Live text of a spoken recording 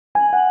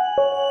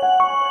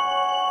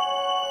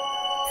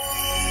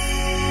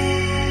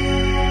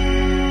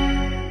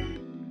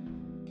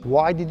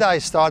Why did I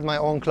start my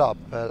own club?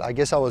 Well, I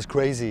guess I was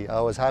crazy.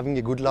 I was having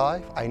a good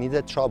life. I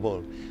needed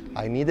trouble.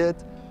 I needed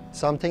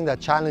something that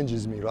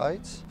challenges me,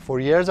 right?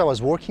 For years I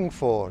was working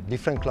for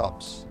different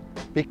clubs,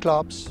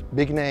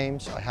 big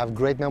names. I have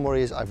great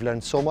memories. I've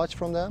learned so much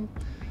from them.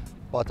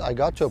 But I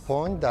got to a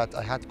point that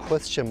I had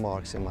question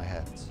marks in my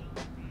head.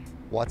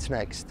 What's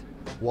next?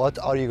 What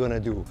are you gonna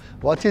do?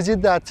 What is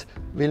it that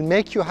will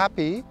make you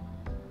happy?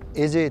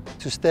 Is it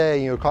to stay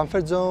in your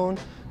comfort zone,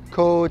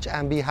 coach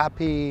and be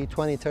happy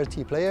 20,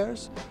 30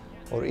 players?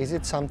 Or is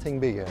it something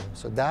bigger?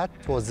 So that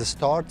was the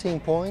starting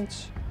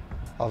point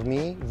of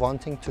me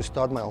wanting to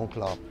start my own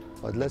club.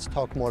 But let's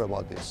talk more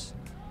about this.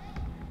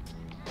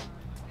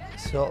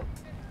 So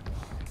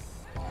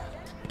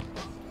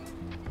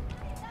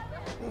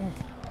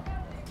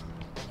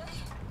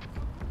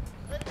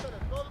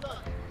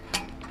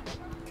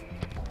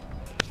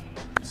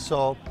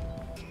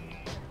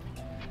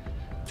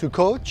to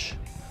coach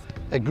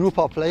a group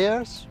of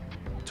players,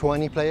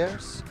 20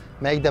 players,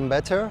 make them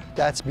better,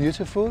 that's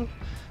beautiful.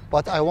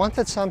 But I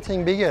wanted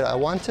something bigger. I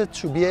wanted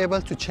to be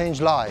able to change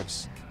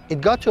lives.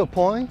 It got to a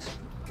point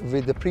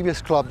with the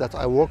previous club that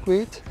I worked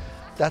with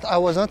that I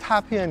was not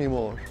happy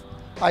anymore.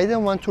 I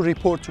didn't want to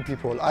report to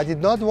people. I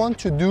did not want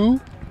to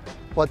do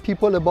what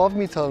people above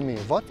me tell me.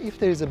 What if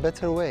there is a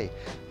better way?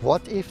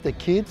 What if the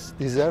kids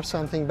deserve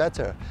something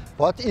better?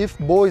 What if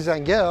boys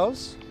and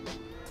girls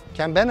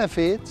can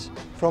benefit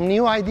from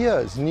new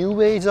ideas, new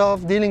ways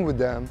of dealing with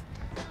them?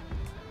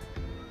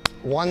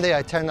 One day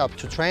I turned up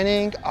to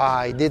training,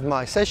 I did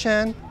my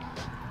session,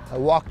 I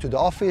walked to the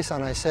office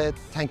and I said,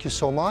 thank you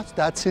so much,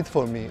 that's it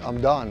for me,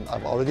 I'm done.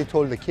 I've already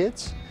told the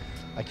kids,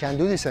 I can't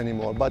do this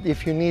anymore, but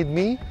if you need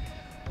me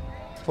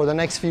for the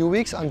next few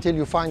weeks until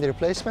you find a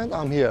replacement,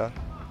 I'm here.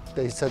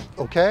 They said,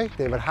 okay,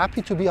 they were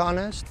happy to be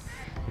honest,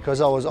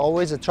 because I was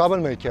always a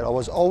troublemaker. I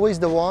was always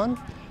the one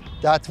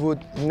that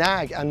would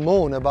nag and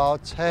moan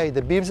about, hey,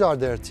 the bibs are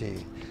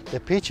dirty, the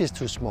pitch is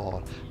too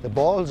small, the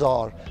balls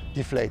are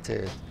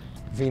deflated,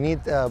 we need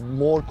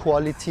more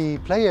quality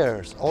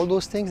players. All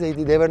those things,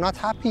 they were not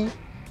happy.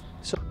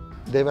 So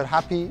they were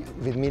happy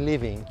with me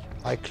leaving.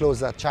 I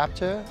closed that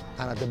chapter,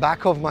 and at the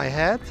back of my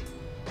head,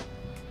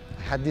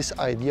 I had this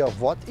idea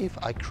of what if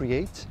I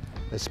create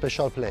a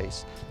special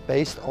place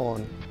based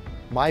on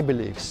my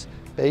beliefs,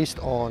 that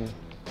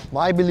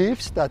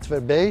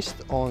were based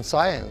on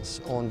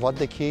science, on what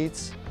the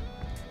kids,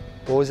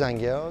 boys and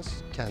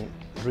girls, can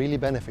really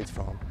benefit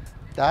from.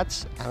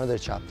 That's another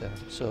chapter.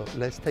 So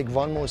let's take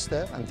one more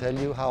step and tell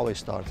you how I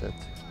started.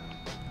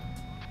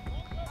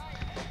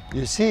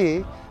 You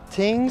see,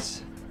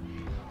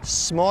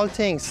 small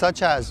things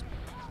such as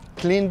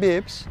clean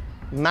bibs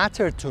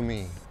matter to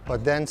me.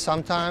 But then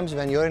sometimes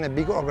when you're in a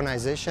big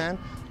organization,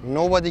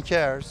 nobody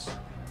cares.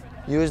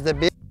 Use the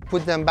bib,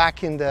 put them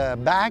back in the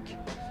bag.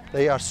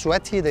 They are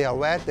sweaty, they are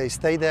wet, they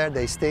stay there,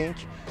 they stink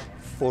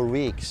for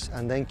weeks.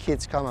 And then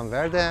kids come and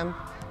wear them.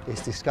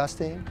 It's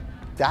disgusting.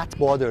 That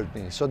bothered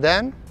me. So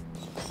then,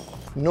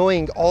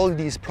 knowing all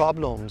these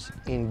problems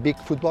in big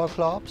football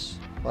clubs,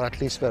 or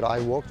at least where I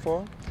worked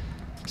for,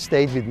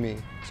 stayed with me.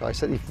 So I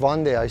said, if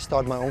one day I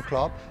start my own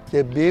club,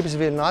 the bibs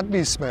will not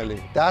be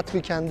smelly. That we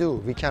can do.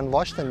 We can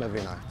wash them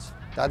every night.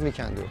 That we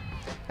can do.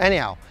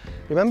 Anyhow,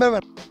 remember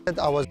when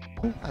I was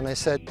and I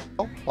said,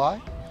 oh,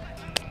 bye?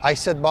 I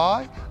said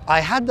bye.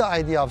 I had the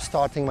idea of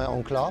starting my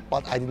own club,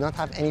 but I did not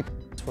have any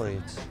plans for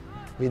it.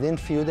 Within a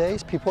few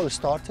days, people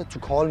started to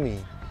call me.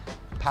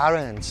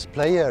 Parents,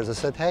 players, I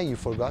said, hey, you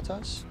forgot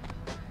us?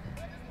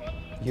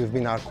 You've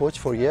been our coach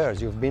for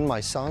years. You've been my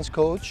son's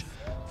coach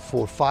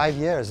for 5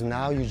 years.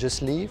 Now you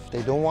just leave.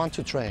 They don't want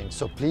to train.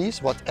 So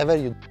please, whatever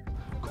you do,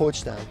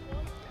 coach them.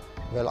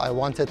 Well, I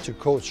wanted to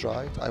coach,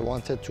 right? I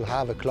wanted to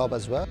have a club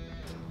as well.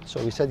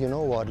 So we said, you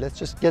know what, let's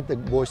just get the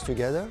boys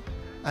together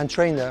and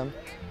train them.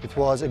 It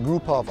was a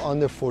group of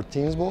under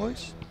 14s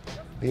boys.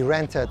 We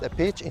rented a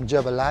pitch in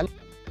Jebel Ali.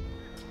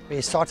 We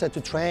started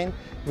to train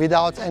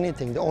without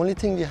anything. The only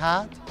thing we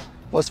had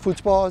was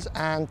footballs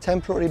and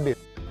temporary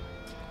bibs.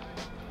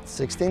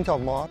 16th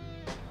of March,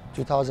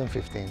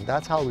 2015.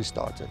 That's how we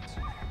started.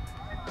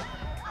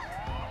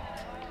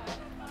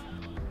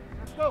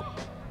 Let's go.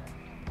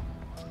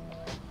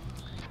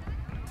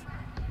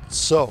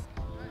 So,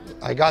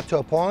 I got to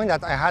a point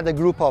that I had a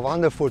group of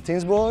under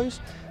 14s boys,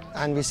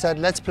 and we said,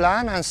 let's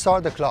plan and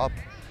start the club.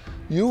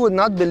 You would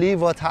not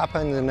believe what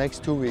happened in the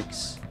next 2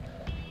 weeks.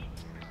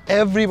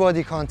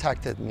 Everybody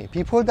contacted me.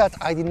 People that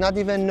I did not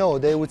even know.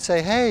 They would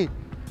say, hey,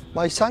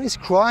 my son is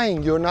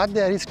crying. You're not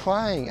there, he's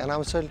crying. And I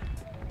would say,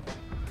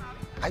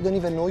 I don't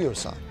even know your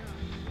son.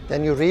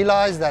 Then you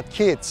realize that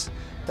kids,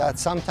 that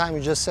sometimes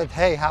you just said,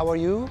 hey, how are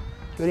you?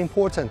 You're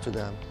important to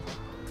them.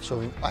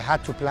 So I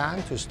had to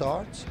plan to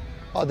start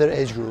other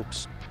age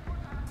groups.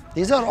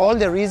 These are all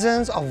the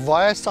reasons of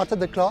why I started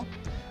the club.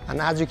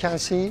 And as you can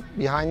see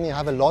behind me, I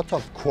have a lot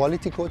of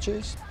quality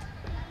coaches.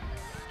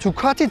 To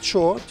cut it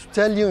short, to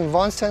tell you in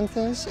one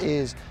sentence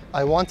is,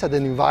 I wanted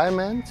an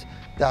environment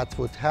that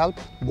would help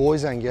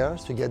boys and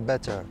girls to get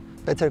better.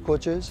 Better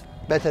coaches,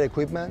 better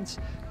equipment,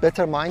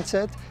 better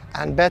mindset,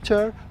 and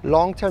better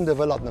long-term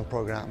development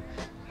program.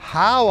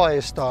 how I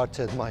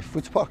started my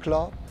football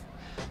club,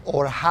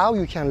 or how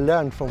you can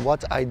learn from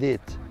what I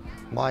did,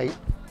 my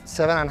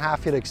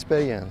 7.5-year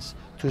experience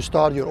to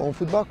start your own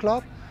football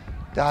club,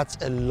 that's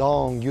a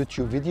long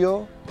YouTube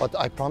video, but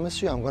I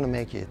promise you I'm gonna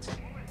make it.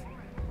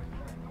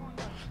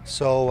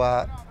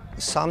 So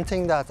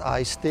something that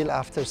I still,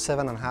 after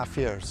 7.5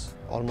 years,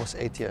 almost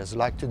 8 years,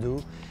 like to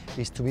do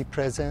is to be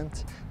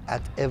present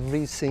at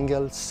every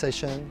single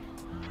session,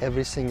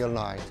 every single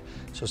night.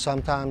 So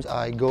sometimes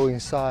I go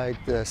inside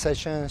the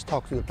sessions,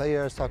 talk to the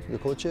players, talk to the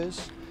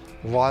coaches,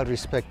 while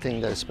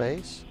respecting their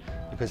space.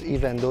 Because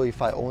even though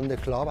if I own the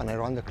club and I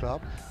run the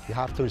club, you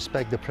have to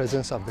respect the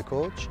presence of the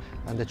coach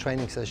and the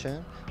training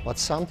session. But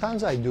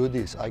sometimes I do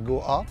this. I go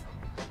up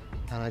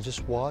and I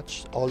just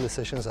watch all the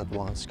sessions at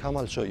once. Come,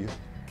 I'll show you.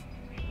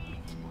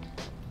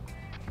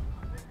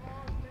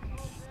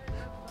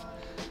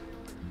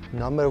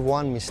 Number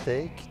one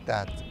mistake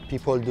that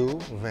people do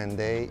when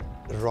they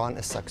run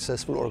a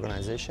successful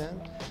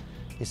organization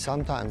is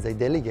sometimes they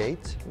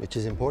delegate, which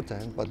is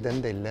important, but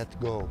then they let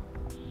go.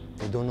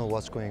 They don't know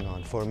what's going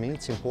on. For me,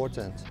 it's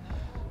important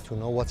to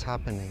know what's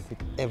happening with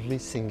every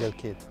single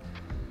kid.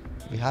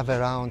 We have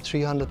around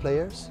 300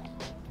 players.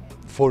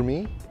 For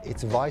me,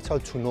 it's vital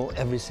to know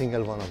every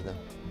single one of them.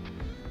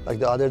 Like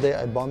the other day,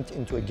 I bumped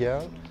into a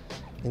girl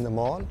in the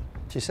mall.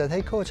 She said,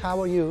 "Hey coach, how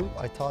are you?"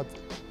 I thought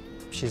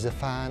she's a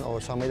fan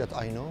or somebody that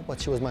I know,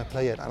 but she was my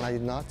player and I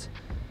did not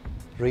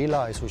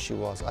realize who she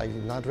was. I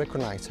did not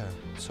recognize her.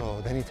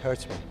 So then it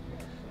hurts me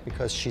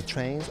because she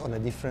trains on a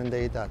different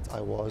day that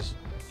I was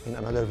in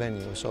another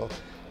venue. So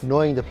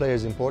knowing the player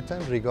is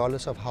important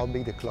regardless of how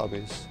big the club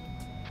is.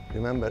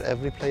 Remember,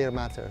 every player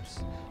matters.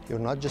 You're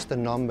not just a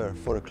number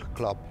for a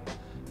club.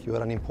 You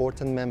are an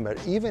important member,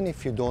 even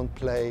if you don't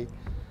play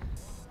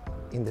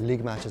in the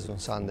league matches on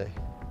Sunday.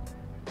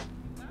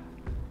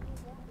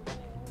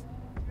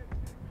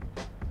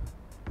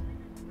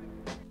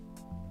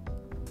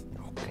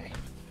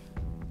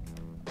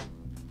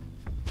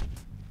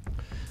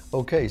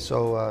 Okay,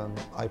 so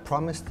I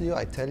promised you,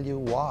 I tell you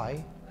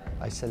why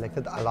I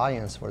selected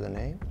Alliance for the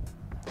name.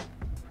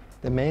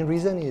 The main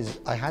reason is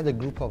I had a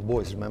group of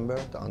boys, remember,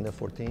 the under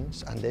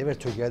 14s, and they were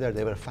together,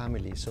 they were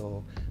family.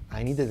 So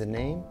I needed a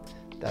name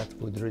that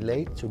would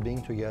relate to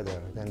being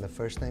together. Then the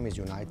first name is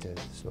United,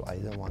 so I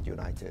didn't want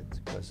United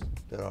because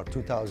there are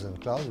 2,000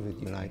 clubs with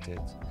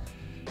United,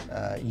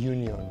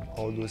 Union,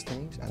 all those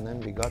things. And then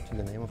we got to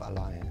the name of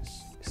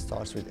Alliance. It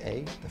starts with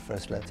A, the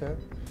first letter,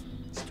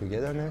 it's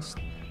togetherness.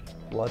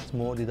 What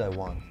more did I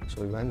want?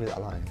 So we went with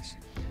Alliance.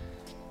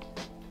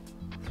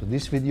 So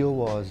this video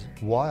was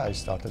why I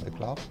started the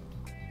club,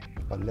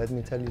 but let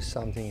me tell you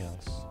something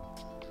else.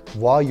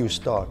 Why you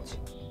start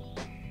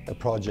a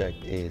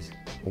project is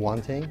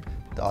one thing.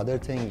 The other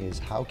thing is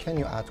how can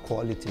you add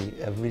quality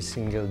every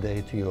single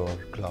day to your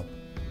club?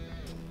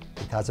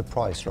 It has a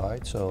price,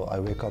 right? So I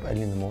wake up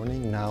early in the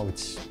morning. Now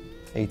it's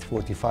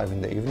 8:45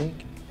 in the evening.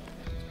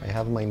 I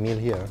have my meal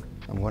here.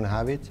 I'm gonna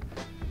have it.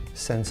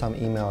 Send some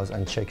emails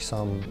and check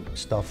some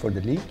stuff for the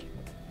league,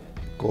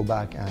 go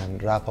back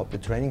and wrap up the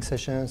training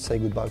session, say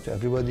goodbye to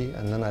everybody,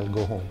 and then I'll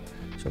go home.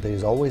 So there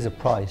is always a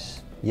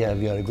price. Yeah,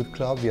 we are a good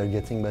club, we are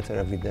getting better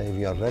every day,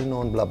 we are well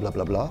known, blah, blah,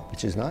 blah, blah,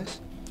 which is nice,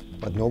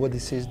 but nobody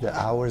sees the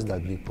hours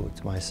that we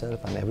put,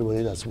 myself and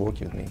everybody that's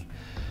working with me.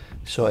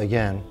 So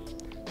again,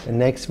 the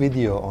next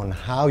video on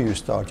how you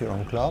start your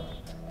own club,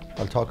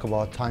 I'll talk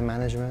about time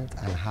management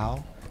and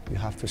how you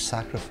have to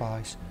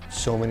sacrifice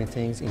so many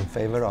things in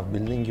favor of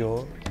building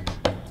your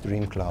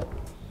dream club.